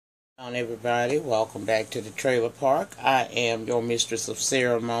On everybody, welcome back to the trailer park. I am your mistress of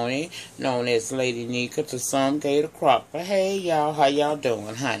ceremony, known as Lady Nika, to some Gator Croc. But hey y'all, how y'all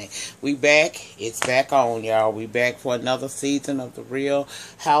doing, honey? We back. It's back on, y'all. We back for another season of the Real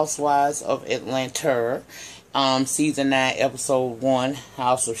Housewives of Atlanta. Season 9, episode 1,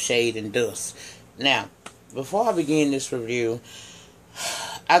 House of Shade and Dust. Now, before I begin this review,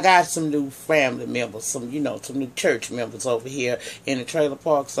 I got some new family members, some new church members over here in the trailer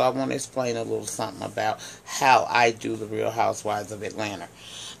park, so I want to explain a little something about how I do the Real Housewives of Atlanta.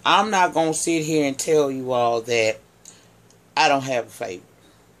 I'm not going to sit here and tell you all that I don't have a favorite.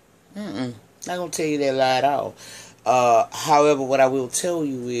 Not going to tell you that lie at all. However, what I will tell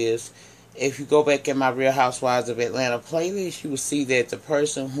you is, if you go back in my Real Housewives of Atlanta playlist, you will see that the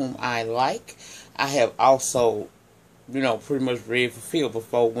person whom I like, I have also pretty much read for Phil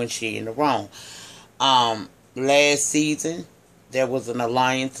before when she in the wrong. Last season, there was an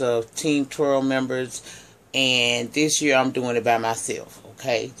alliance of Team Twirl members, and this year I'm doing it by myself.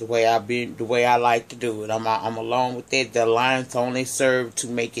 Okay, the way I like to do it. I'm along with that. The alliance only served to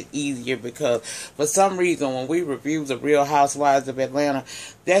make it easier because for some reason when we review the Real Housewives of Atlanta,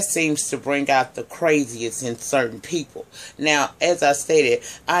 that seems to bring out the craziest in certain people. Now, as I stated,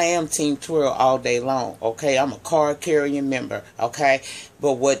 I am Team Twirl all day long. Okay, I'm a card carrying member. Okay,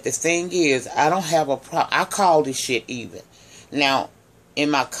 but what the thing is, I don't have a problem. I call this shit even. Now,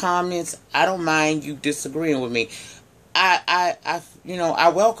 in my comments, I don't mind you disagreeing with me. I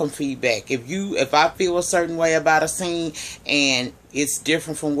welcome feedback. If I feel a certain way about a scene and it's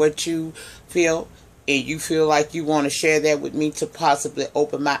different from what you feel, and you feel like you want to share that with me to possibly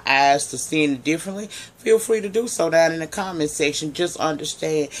open my eyes to seeing it differently, feel free to do so down in the comment section. Just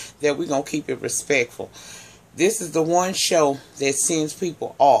understand that we're going to keep it respectful. This is the one show that sends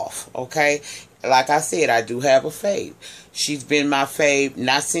people off, okay? Like I said, I do have a fave. She's been my fave,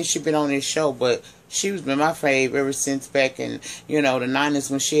 not since she's been on this show, but she's been my fave ever since back in, the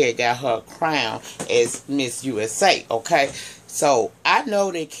 90s when she had got her crown as Miss USA, okay? So, I know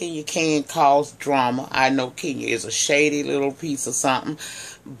that Kenya can cause drama. I know Kenya is a shady little piece of something,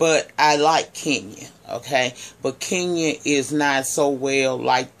 but I like Kenya, okay? But Kenya is not so well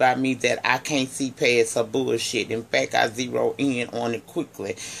liked by me that I can't see past her bullshit. In fact, I zero in on it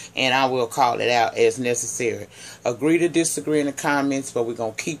quickly, and I will call it out as necessary. Agree to disagree in the comments, but we're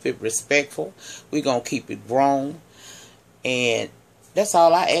going to keep it respectful. We're going to keep it grown, and that's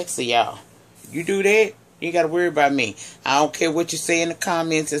all I ask of y'all. You do that, you ain't got to worry about me. I don't care what you say in the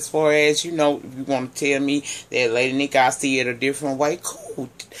comments as far as, if you want to tell me that Lady Nick, I see it a different way, cool.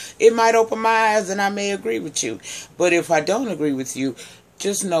 It might open my eyes and I may agree with you. But if I don't agree with you,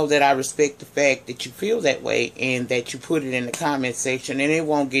 just know that I respect the fact that you feel that way and that you put it in the comment section and it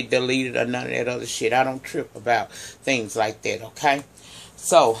won't get deleted or none of that other shit. I don't trip about things like that, okay?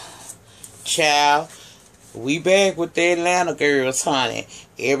 So, child, we back with the Atlanta girls, honey.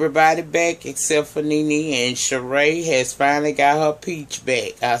 Everybody back except for Nene, and Sheree has finally got her peach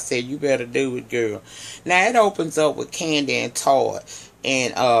back. I said, you better do it, girl. Now, it opens up with Candy and Todd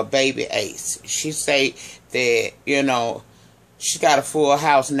and Baby Ace. She say that, she got a full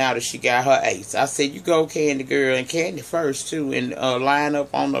house now that she got her ace. I said, you go, Candy girl, and Candy first, too, and line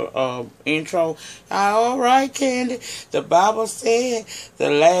up on the intro. All right, Candy. The Bible said the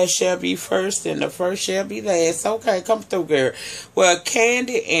last shall be first and the first shall be last. Okay, come through, girl. Well,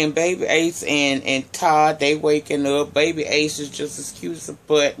 Candy and Baby Ace and Todd, they waking up. Baby Ace is just as cute as a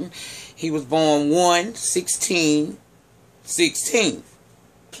button. He was born 1/16/16.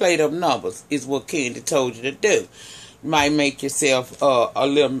 Plate up numbers is what Candy told you to do. Might make yourself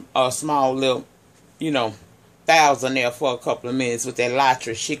a small little, 1,000 there for a couple of minutes with that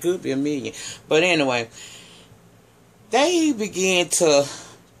lottery. She could be $1 million. But anyway, they began to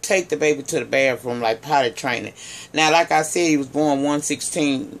take the baby to the bathroom like potty training. Now, like I said, he was born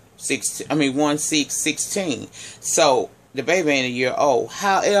 1/16. So the baby ain't a year old.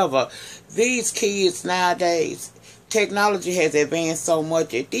 However, these kids nowadays, technology has advanced so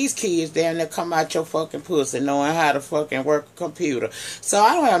much that these kids down there come out your fucking pussy knowing how to fucking work a computer. So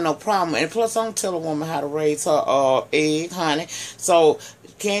I don't have no problem. And plus, I don't tell a woman how to raise her egg, honey. So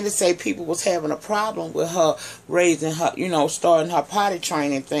Candace say people was having a problem with her raising her, starting her potty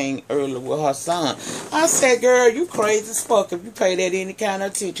training thing early with her son. I said, girl, you crazy as fuck if you pay that any kind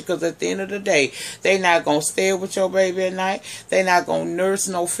of attention, because at the end of the day, they not going to stay with your baby at night. They not going to nurse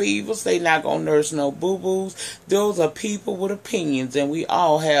no fevers. They not going to nurse no boo-boos. Those are people with opinions, and we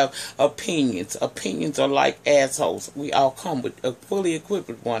all have opinions. Opinions are like assholes. We all come with fully equipped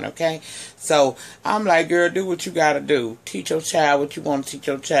with one, okay? So I'm like, girl, do what you got to do. Teach your child what you want to teach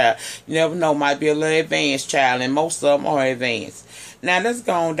your child. You never know, might be a little advanced child, and most of them are advanced. Now let's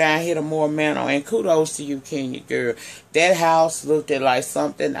go on down here to more Manor, and kudos to you, Kenya, girl. That house looked like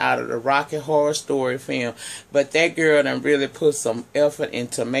something out of the Rocky Horror Story film, but that girl done really put some effort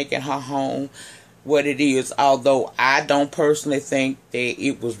into making her home what it is. Although I don't personally think that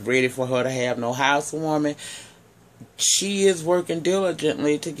it was ready for her to have no housewarming, she is working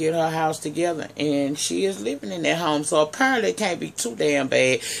diligently to get her house together, and she is living in that home. So apparently it can't be too damn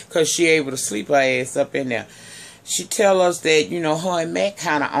bad, because she able to sleep her ass up in there. She tell us that, you know, her and Matt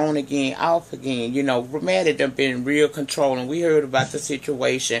kind of on again, off again. You know, Matt had done been real controlling. We heard about the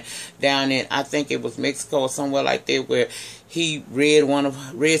situation down in, I think it was Mexico or somewhere like that, where he read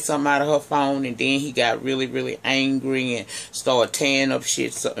something out of her phone, and then he got really, really angry and started tearing up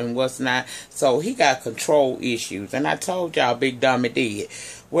shit and what's not. So he got control issues, and I told y'all Big Dummy did.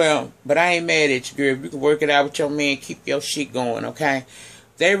 Well, but I ain't mad at you, girl. If you can work it out with your man, keep your shit going, okay?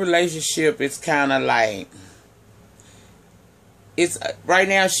 Their relationship is kind of like, it's right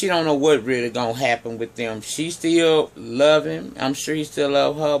now she don't know what really gonna happen with them. She still love him. I'm sure he still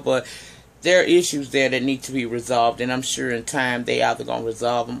love her, but there are issues there that need to be resolved, and I'm sure in time they either gonna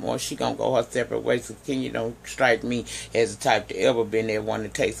resolve them or she gonna go her separate ways. So Kenya don't strike me as the type to ever been there wanting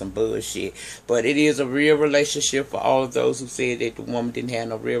to take some bullshit. But it is a real relationship for all of those who said that the woman didn't have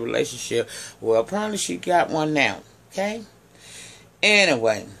no real relationship. Well, apparently she got one now. Okay.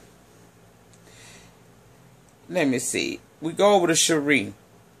 Anyway, let me see. We go over to Sheree,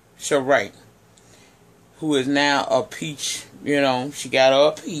 who is now a peach. You know, she got her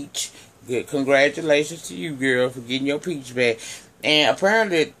a peach. Good, congratulations to you, girl, for getting your peach back. And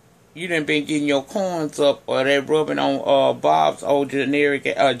apparently, you done been getting your corns up, or they rubbing on Bob's old generic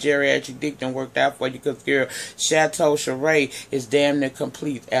geriatric dick done worked out for you. Because, girl, Chateau Sheree is damn near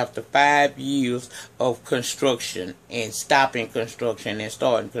complete after 5 years of construction and stopping construction and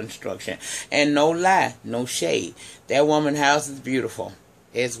starting construction. And no lie, no shade, that woman's house is beautiful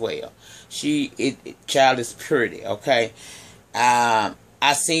as well. Child is pretty, okay?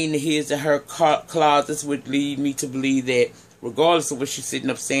 I seen his and her closets, would lead me to believe that regardless of what she's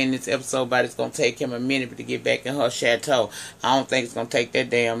sitting up saying in this episode about, it's going to take him a minute to get back in her chateau. I don't think it's going to take that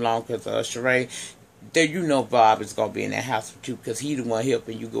damn long, because Sheree, there, you know Bob is going to be in that house with you, because he the one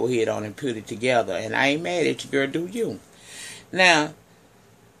helping you go ahead on and put it together. And I ain't mad at you, girl, do you? Now,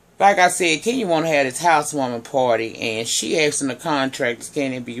 like I said, Kenya want to have this housewarming party, and she asking the contractors,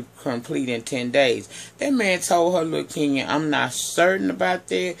 can it be complete in 10 days? That man told her, look, Kenya, I'm not certain about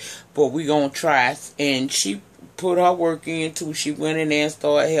that, but we going to try. And she put her work into. She went in there and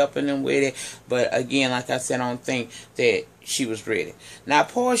started helping them with it. But again, like I said, I don't think that she was ready. Now,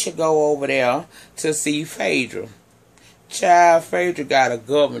 Portia go over there to see Phaedra. Child, Phaedra got a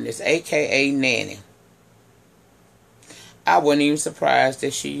governess, a.k.a. nanny. I wasn't even surprised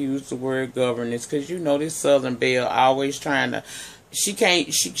that she used the word governess, because you know this Southern belle always trying to, she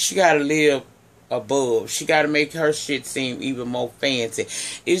got to live above. She got to make her shit seem even more fancy.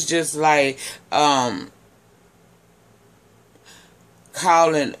 It's just like,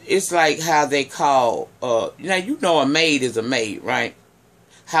 it's like how they call, now you know a maid is a maid, right?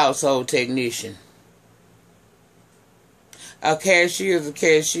 Household technician. A cashier is a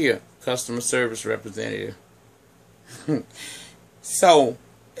cashier. Customer service representative. So,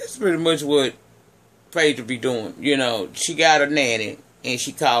 that's pretty much what Phaedra be doing. You know, she got a nanny, and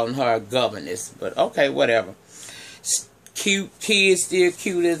she calling her a governess. But, okay, whatever. Cute kid, still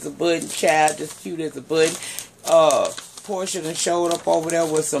cute as a button. Child, just cute as a button. Portia done showed up over there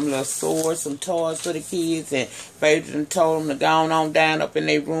with some little swords, some toys for the kids, and Phaedra done told them to go on down up in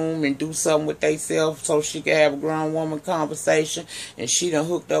their room and do something with themselves so she could have a grown woman conversation. And she done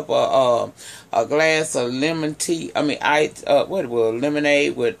hooked up a glass of lemon tea. I mean, what it was,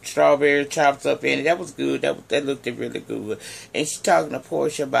 lemonade with strawberry chopped up in it. That was good. That looked really good. And she talking to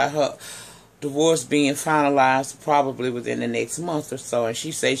Portia about her divorce being finalized probably within the next month or so, and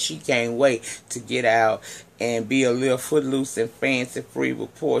she says she can't wait to get out and be a little footloose and fancy free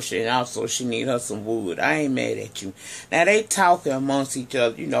with Portia, and also she need her some wood. I ain't mad at you. Now they talking amongst each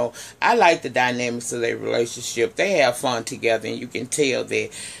other. You know, I like the dynamics of their relationship. They have fun together, and you can tell that.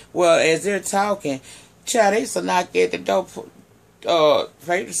 Well, as they're talking, child, they used knock at the door.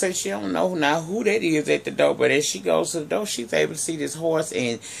 Phaedra says she don't know now who that is at the door, but as she goes to the door, she's able to see this horse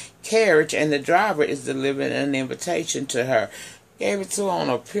and carriage, and the driver is delivering an invitation to her. Gave it to her on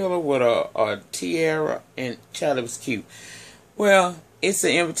a pillow with a tiara, and child, it was cute. Well, it's an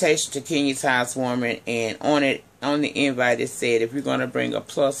invitation to Kenya's housewarming, and on the invite it said, if you're going to bring a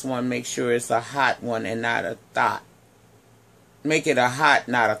 +1, make sure it's a hot one and not a thought. Make it a hot,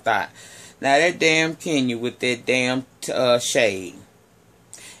 not a thought. Now that damn Kenya with that damn shade.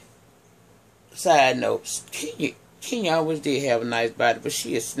 Side note, Kenya always did have a nice body, but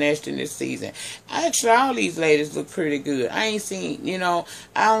she is snatched in this season. Actually, all these ladies look pretty good. I ain't seen, I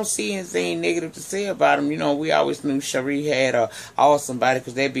don't see anything negative to say about them. We always knew Cherie had a awesome body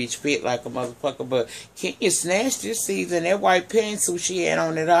because that bitch fit like a motherfucker. But Kenya snatched this season. That white pantsuit she had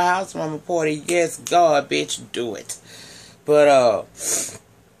on at her housewarming party, yes, God, bitch, do it. But,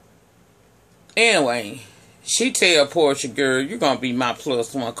 anyway, she tell Portia, girl, you're going to be my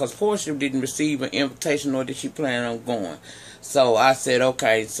plus one. Because Portia didn't receive an invitation, nor did she plan on going. So I said,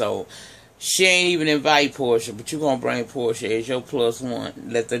 okay, so she ain't even invite Portia, but you're going to bring Portia as your plus one.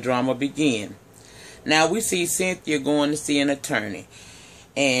 Let the drama begin. Now we see Cynthia going to see an attorney.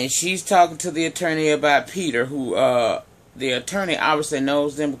 And she's talking to the attorney about Peter, who, the attorney obviously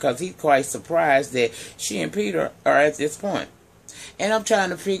knows them because he's quite surprised that she and Peter are at this point. And I'm trying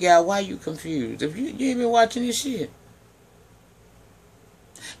to figure out why you confused. If you ain't been watching this shit.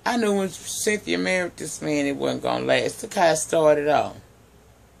 I knew when Cynthia married this man, it wasn't going to last. Look how it started off.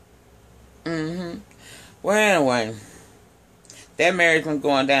 Well, anyway, that marriage been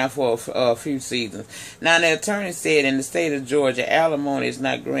going down for a few seasons. Now, the attorney said in the state of Georgia, alimony is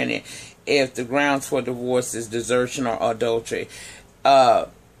not granted if the grounds for divorce is desertion or adultery.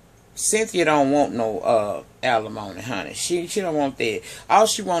 Cynthia don't want no alimony, honey. She don't want that. All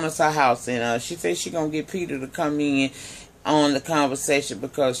she wants is her house, and she said she gonna get Peter to come in on the conversation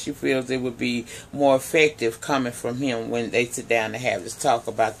because she feels it would be more effective coming from him when they sit down to have this talk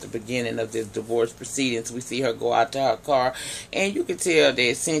about the beginning of this divorce proceedings. We see her go out to her car, and you can tell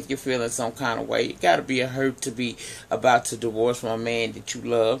that Cynthia feeling some kind of way. You gotta be a hurt to be about to divorce from a man that you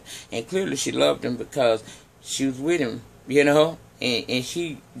love, and clearly she loved him because she was with him, And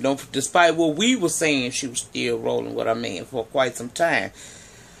she, despite what we were saying, she was still rolling with her man for quite some time.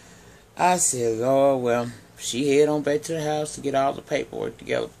 I said, Lord, well, she head on back to the house to get all the paperwork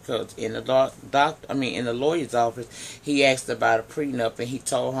together because in the in the lawyer's office, he asked about a prenup, and he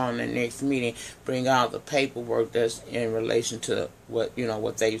told her in the next meeting, bring out the paperwork that's in relation to what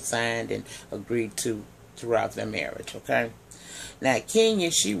they signed and agreed to throughout their marriage. Okay. Now,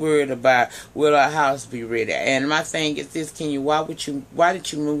 Kenya, she worried about will her house be ready. And my thing is this, Kenya, why did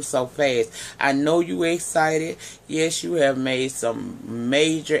you move so fast? I know you were excited. Yes, you have made some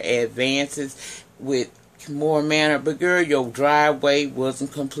major advances with more manner. But, girl, your driveway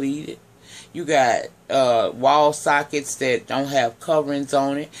wasn't completed. You got wall sockets that don't have coverings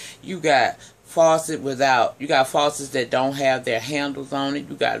on it. You got faucets that don't have their handles on it.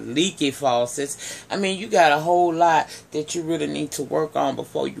 You got leaky faucets. I mean, you got a whole lot that you really need to work on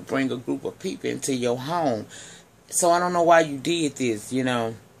before you bring a group of people into your home. So I don't know why you did this, And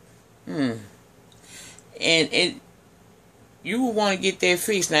you would want to get that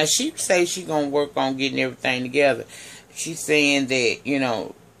fixed. Now, she say she gonna work on getting everything together. She's saying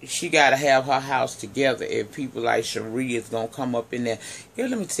that, she got to have her house together if people like Cherie is going to come up in there. Here,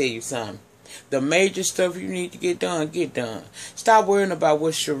 let me tell you something. The major stuff you need to get done, get done. Stop worrying about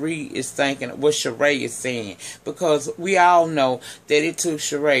what Cherie is thinking, what Cherie is saying. Because we all know that it took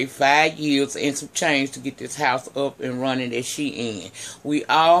Cherie 5 years and some change to get this house up and running that she in. We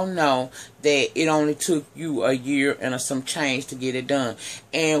all know that it only took you a year and some change to get it done.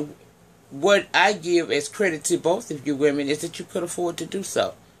 And what I give as credit to both of you women is that you could afford to do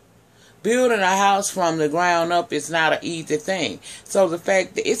so. Building a house from the ground up is not an easy thing. So the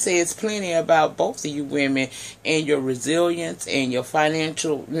fact that it says plenty about both of you women and your resilience and your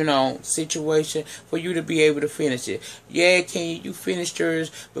financial, situation for you to be able to finish it. Yeah, you finished yours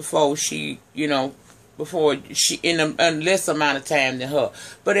before she, in a less amount of time than her.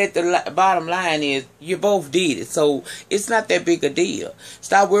 But at the bottom line is, you both did it. So it's not that big a deal.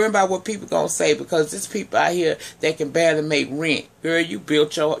 Stop worrying about what people gonna say, because there's people out here that can barely make rent. Girl, you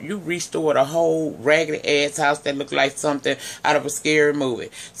restored a whole raggedy ass house that looked like something out of a scary movie.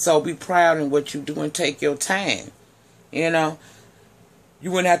 So be proud in what you do and take your time. You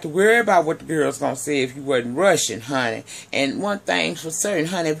wouldn't have to worry about what the girl's gonna say if you wasn't rushing, honey. And one thing's for certain,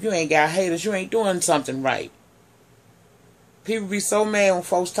 honey, if you ain't got haters, you ain't doing something right. People be so mad when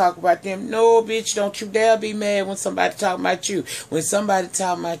folks talk about them. No, bitch, don't you dare be mad when somebody talk about you. When somebody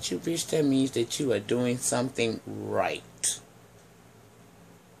talk about you, bitch, that means that you are doing something right.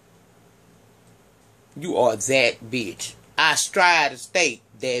 You are that bitch. I strive to stay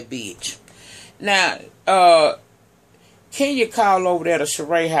that bitch. Now, Kenya called over there to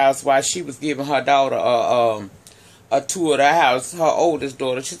Cherie house while she was giving her daughter a tour of the house. Her oldest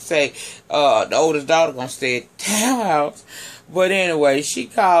daughter. She'd say the oldest daughter gonna stay at the house. But anyway, she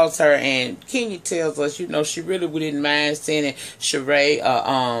calls her, and Kenya tells us, she really wouldn't mind sending Cherie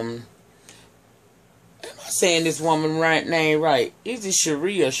am I saying this woman right name right. Is it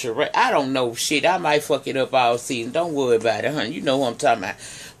Cherie or Sheree? I don't know shit. I might fuck it up all season. Don't worry about it, honey. You know who I'm talking about.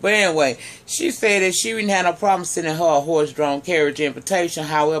 But anyway, she said that she didn't have no problem sending her a horse-drawn carriage invitation.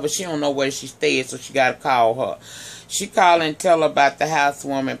 However, she don't know where she stayed, so she got to call her. She called and tell her about the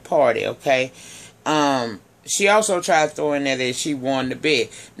housewarming party, okay? She also tried to throw in there that she won the bet.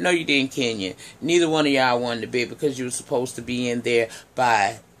 No, you didn't, Kenya. Neither one of y'all won the bet because you were supposed to be in there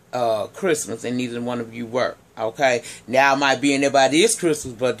by Christmas, and neither one of you were. Okay, now I might be in there by this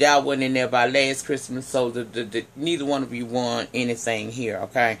Christmas, but y'all wasn't in there by last Christmas, so neither one of you won anything here.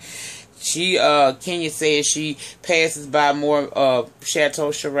 Okay, Kenya says she passes by more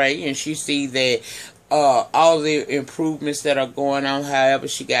Chateau Cherie, and she sees that all the improvements that are going on. However,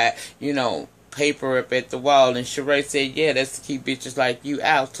 she got, you know, paper up at the wall, and Sheree said, yeah, that's to keep bitches like you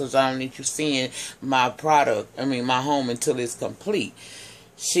out, because I don't need you seeing my product, my home, until it's complete.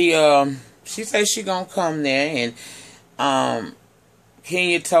 She said she gonna come there, and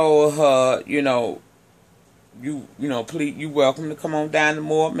Kenya told her, please, you welcome to come on down to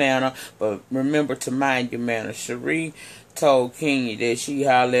Moore Manor, but remember to mind your manners. Cherie told Kenya that she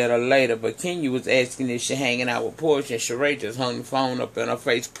hollered at her later, but Kenya was asking if she hanging out with Portia, and Sheree just hung the phone up in her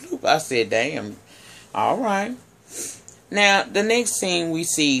face. Ploop. I said, damn, all right. Now, the next scene we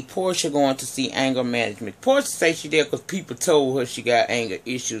see Portia going to see anger management. Portia says she there because people told her she got anger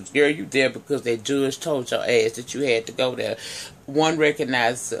issues. Girl, you there because that judge told your ass that you had to go there. One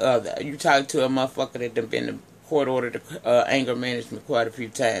recognized the other. You talking to a motherfucker that done been to court ordered anger management quite a few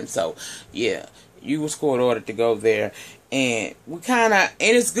times. So, yeah, you was court ordered to go there. And we kind of,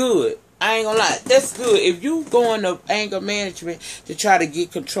 and it's good. I ain't gonna lie, that's good. If you going to anger management to try to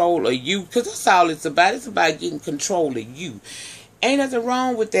get control of you, because that's all it's about. It's about getting control of you. Ain't nothing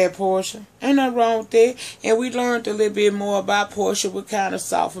wrong with that, Portia. Ain't nothing wrong with that. And we learned a little bit more about Portia. We kind of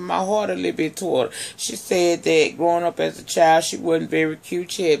softened my heart a little bit toward her. She said that growing up as a child, she wasn't very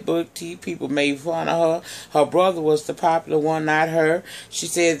cute. She had buck teeth. People made fun of her. Her brother was the popular one, not her. She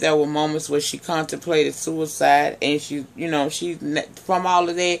said there were moments where she contemplated suicide. And she, from all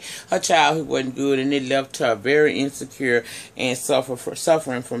of that, her childhood wasn't good. And it left her very insecure and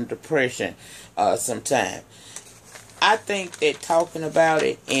suffering from depression sometimes. I think that talking about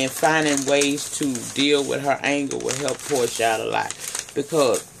it and finding ways to deal with her anger will help Portia out a lot.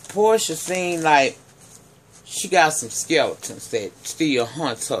 Because Portia seemed like she got some skeletons that still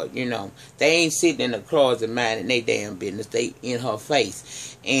haunts her, They ain't sitting in the closet minding they damn business. They in her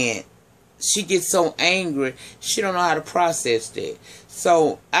face. And she gets so angry, she don't know how to process that.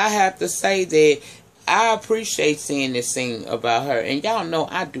 So I have to say that I appreciate seeing this scene about her. And y'all know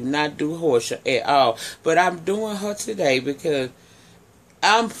I do not do Portia at all. But I'm doing her today because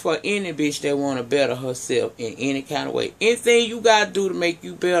I'm for any bitch that want to better herself in any kind of way. Anything you got to do to make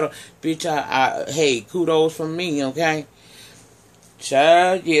you better, bitch, hey, kudos from me, okay?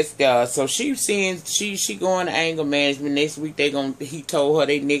 Child, yes, God. So she going to anger management next week. He told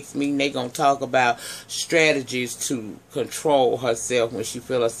her next meeting they gonna talk about strategies to control herself when she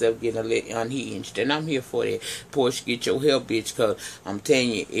feel herself getting a little unhinged. And I'm here for that. Portia, get your help, bitch. Cause I'm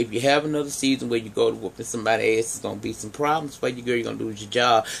telling you, if you have another season where you go to whooping somebody's ass, it's gonna be some problems for you, girl. You're gonna lose your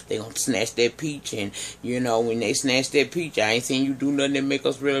job. They gonna snatch that peach, and when they snatch that peach, I ain't seen you do nothing that make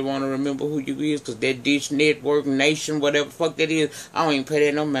us really want to remember who you is. Cause that Dish Network Nation, whatever the fuck that is, I don't even pay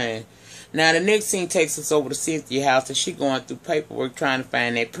that no man. Now, the next scene takes us over to Cynthia's house, and she going through paperwork trying to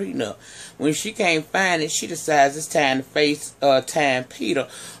find that prenup. When she can't find it, she decides it's time to face Peter,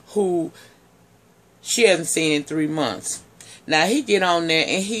 who she hasn't seen in 3 months. Now, he get on there,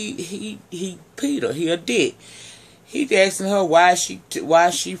 and Peter, he a dick. He asking her why she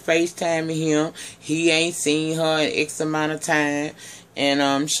FaceTiming him. He ain't seen her in X amount of time.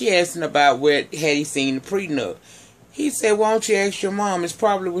 And she asking about where had he seen the prenup. He said, why don't you ask your mom? It's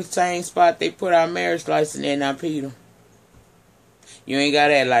probably the same spot they put our marriage license in. Now, Peter, you ain't got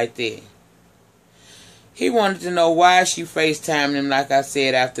that like that. He wanted to know why she FaceTiming him, like I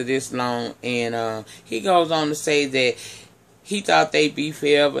said, after this long. And he goes on to say that he thought they'd be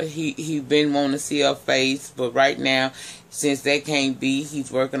forever. He been wanting to see her face. But right now, since that can't be, he's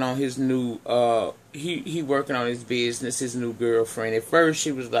working on his new, he working on his business, his new girlfriend. At first,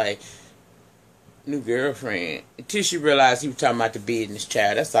 she was like, new girlfriend, until she realized he was talking about the business,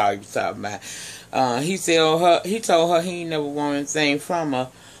 child. That's all he was talking about. He told her he ain't never wanted anything from her,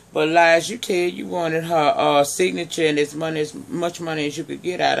 but lies, you tell you wanted her signature and as much money as you could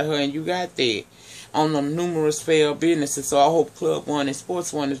get out of her, and you got that on them numerous failed businesses. So I hope Club One and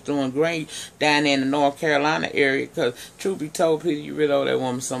Sports One is doing great down there in the North Carolina area. Because truth be told, Peter, you really owe that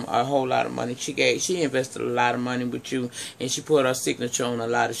woman a whole lot of money. She invested a lot of money with you, and she put her signature on a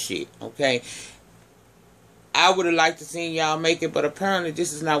lot of shit. Okay. I would have liked to see y'all make it, but apparently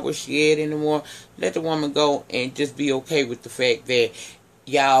this is not what she at anymore. Let the woman go and just be okay with the fact that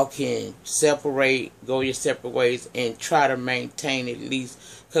y'all can separate, go your separate ways, and try to maintain at least,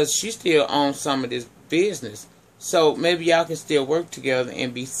 because she still owns some of this business. So maybe y'all can still work together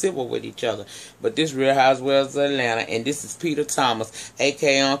and be civil with each other. But this Real Housewives of Atlanta, and this is Peter Thomas,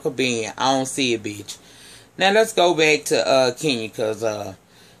 a.k.a. Uncle Ben. I don't see it, bitch. Now let's go back to Kenya, because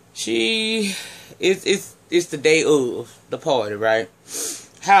it's the day of the party, right?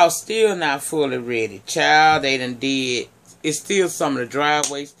 House still not fully ready. Child, they done did. It's still some of the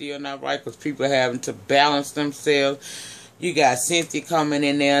driveway still not right, because people are having to balance themselves. You got Cynthia coming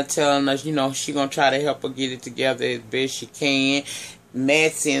in there telling us, you know, she going to try to help her get it together as best she can.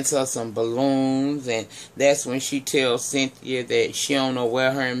 Matt sends her some balloons, and that's when she tells Cynthia that she don't know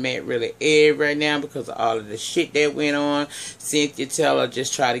where her and Matt really is right now because of all of the shit that went on. Cynthia tell her,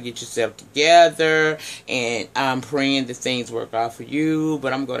 just try to get yourself together, and I'm praying that things work out for you,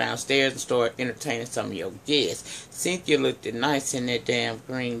 but I'm going to go downstairs and start entertaining some of your guests. Cynthia looked nice in that damn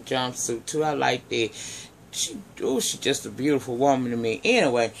green jumpsuit too. I like that. She's just a beautiful woman to me.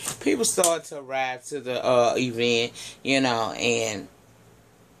 Anyway, people started to arrive to the event, you know, and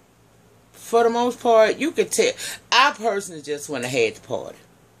for the most part, you could tell. I personally just wouldn't have had the party.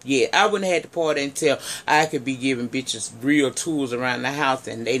 Yeah, I wouldn't have had the party until I could be giving bitches real tools around the house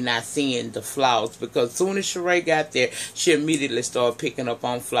and they not seeing the flaws. Because as soon as Sheree got there, she immediately started picking up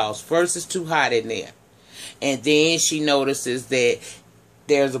on flaws. First, it's too hot in there. And then she notices that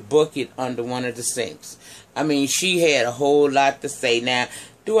there's a bucket under one of the sinks. I mean, she had a whole lot to say. Now,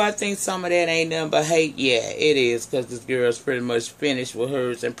 do I think some of that ain't nothing but hate? Yeah, it is, because this girl's pretty much finished with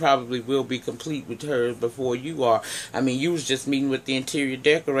hers and probably will be complete with hers before you are. I mean, you was just meeting with the interior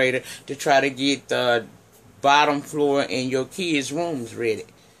decorator to try to get the bottom floor and your kids' rooms ready.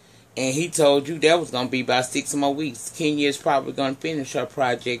 And he told you that was going to be about 6 more weeks. Kenya is probably going to finish her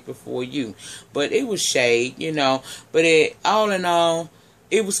project before you. But it was shade, you know. But all in all,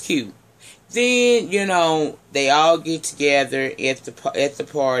 it was cute. Then, you know, they all get together at the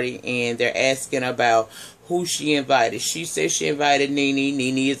party, and they're asking about who she invited. She said she invited Nene.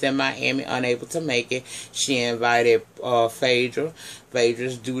 Nene is in Miami, unable to make it. She invited Phaedra.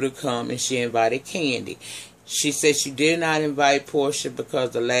 Phaedra's due to come, and she invited Candy. She said she did not invite Portia because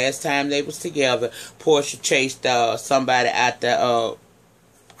the last time they was together, Portia chased somebody at the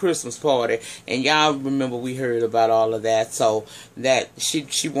Christmas party, and y'all remember we heard about all of that. So that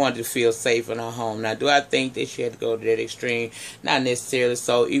she wanted to feel safe in her home. Now, do I think that she had to go to that extreme? Not necessarily.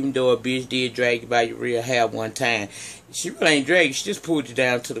 So even though a bitch did drag you by your real hair one time, she really ain't dragged you. She just pulled you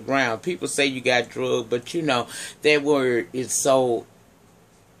down to the ground. People say you got drugged, but you know that word is so.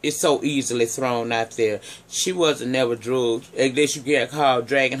 It's so easily thrown out there. She wasn't never drugged. Unless you get caught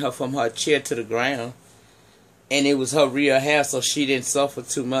dragging her from her chair to the ground. And it was her real hair, so she didn't suffer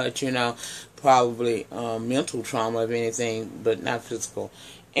too much, you know. Probably mental trauma, if anything, but not physical.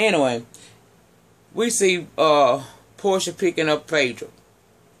 Anyway, we see Portia picking up Phaedra.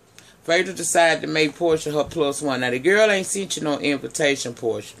 Phaedra decided to make Portia her +1. Now, the girl ain't sent you no invitation,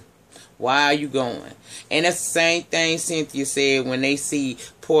 Portia. Why are you going? And that's the same thing Cynthia said when they see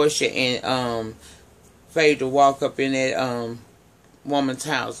Portia and Phaedra walk up in that woman's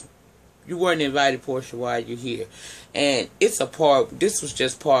house. You weren't invited, Portia. Why are you here? And it's a part. This was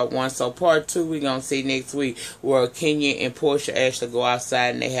just part 1. So part 2 we're going to see next week, where Kenya and Portia actually go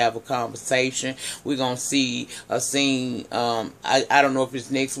outside and they have a conversation. We're going to see a scene. I don't know if it's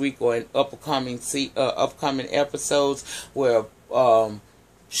next week or in upcoming episodes where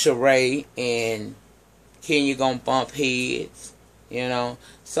Sheree and Kenya going to bump heads. You know.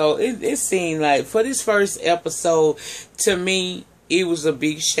 So it seemed like for this first episode, to me, it was a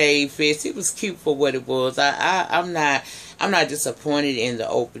big shade fest. It was cute for what it was. I'm not disappointed in the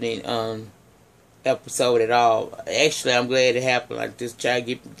opening episode at all. Actually, I'm glad it happened like this.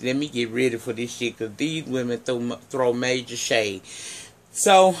 Let me get ready for this shit, because these women throw major shade.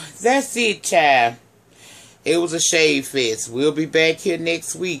 So that's it, child. It was a shade fest. We'll be back here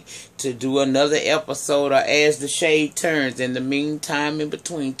next week to do another episode, or as the shade turns. In the meantime, in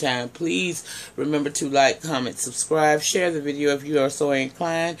between time, please remember to like, comment, subscribe, share the video if you are so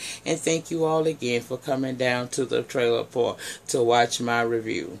inclined. And thank you all again for coming down to the trailer park to watch my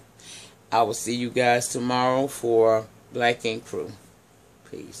review. I will see you guys tomorrow for Black Ink Crew.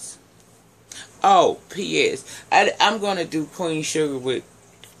 Peace. Oh, P.S. I'm going to do Queen Sugar with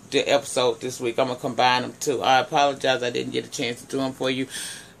the episode this week. I'm going to combine them too. I apologize I didn't get a chance to do them for you.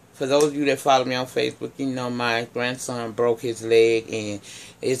 For those of you that follow me on Facebook, you know my grandson broke his leg, and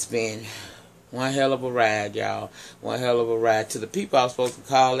it's been One hell of a ride, y'all. One hell of a ride. To the people I was supposed to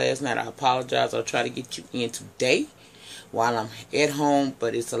call last night, I apologize. I'll try to get you in today while I'm at home,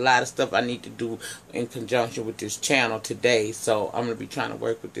 but it's a lot of stuff I need to do in conjunction with this channel today. So I'm going to be trying to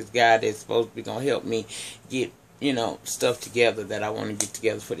work with this guy that's supposed to be going to help me get, you know, stuff together that I want to get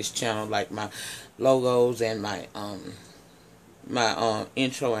together for this channel, like my logos and my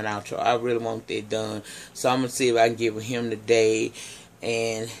intro and outro. I really want that done. So I'm going to see if I can get with him today.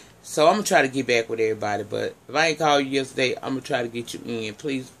 And so I'm going to try to get back with everybody. But if I ain't called you yesterday, I'm going to try to get you in.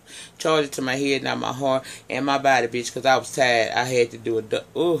 Please charge it to my head, not my heart, and my body, bitch, because I was tired. I had to do it.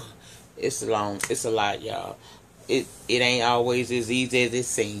 Ooh, it's long. It's a lot, y'all. It ain't always as easy as it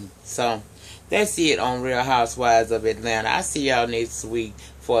seems. So that's it on Real Housewives of Atlanta. I'll see y'all next week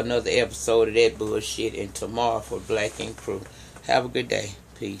for another episode of that bullshit, and tomorrow for Black Ink Crew. Have a good day.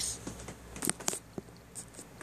 Peace.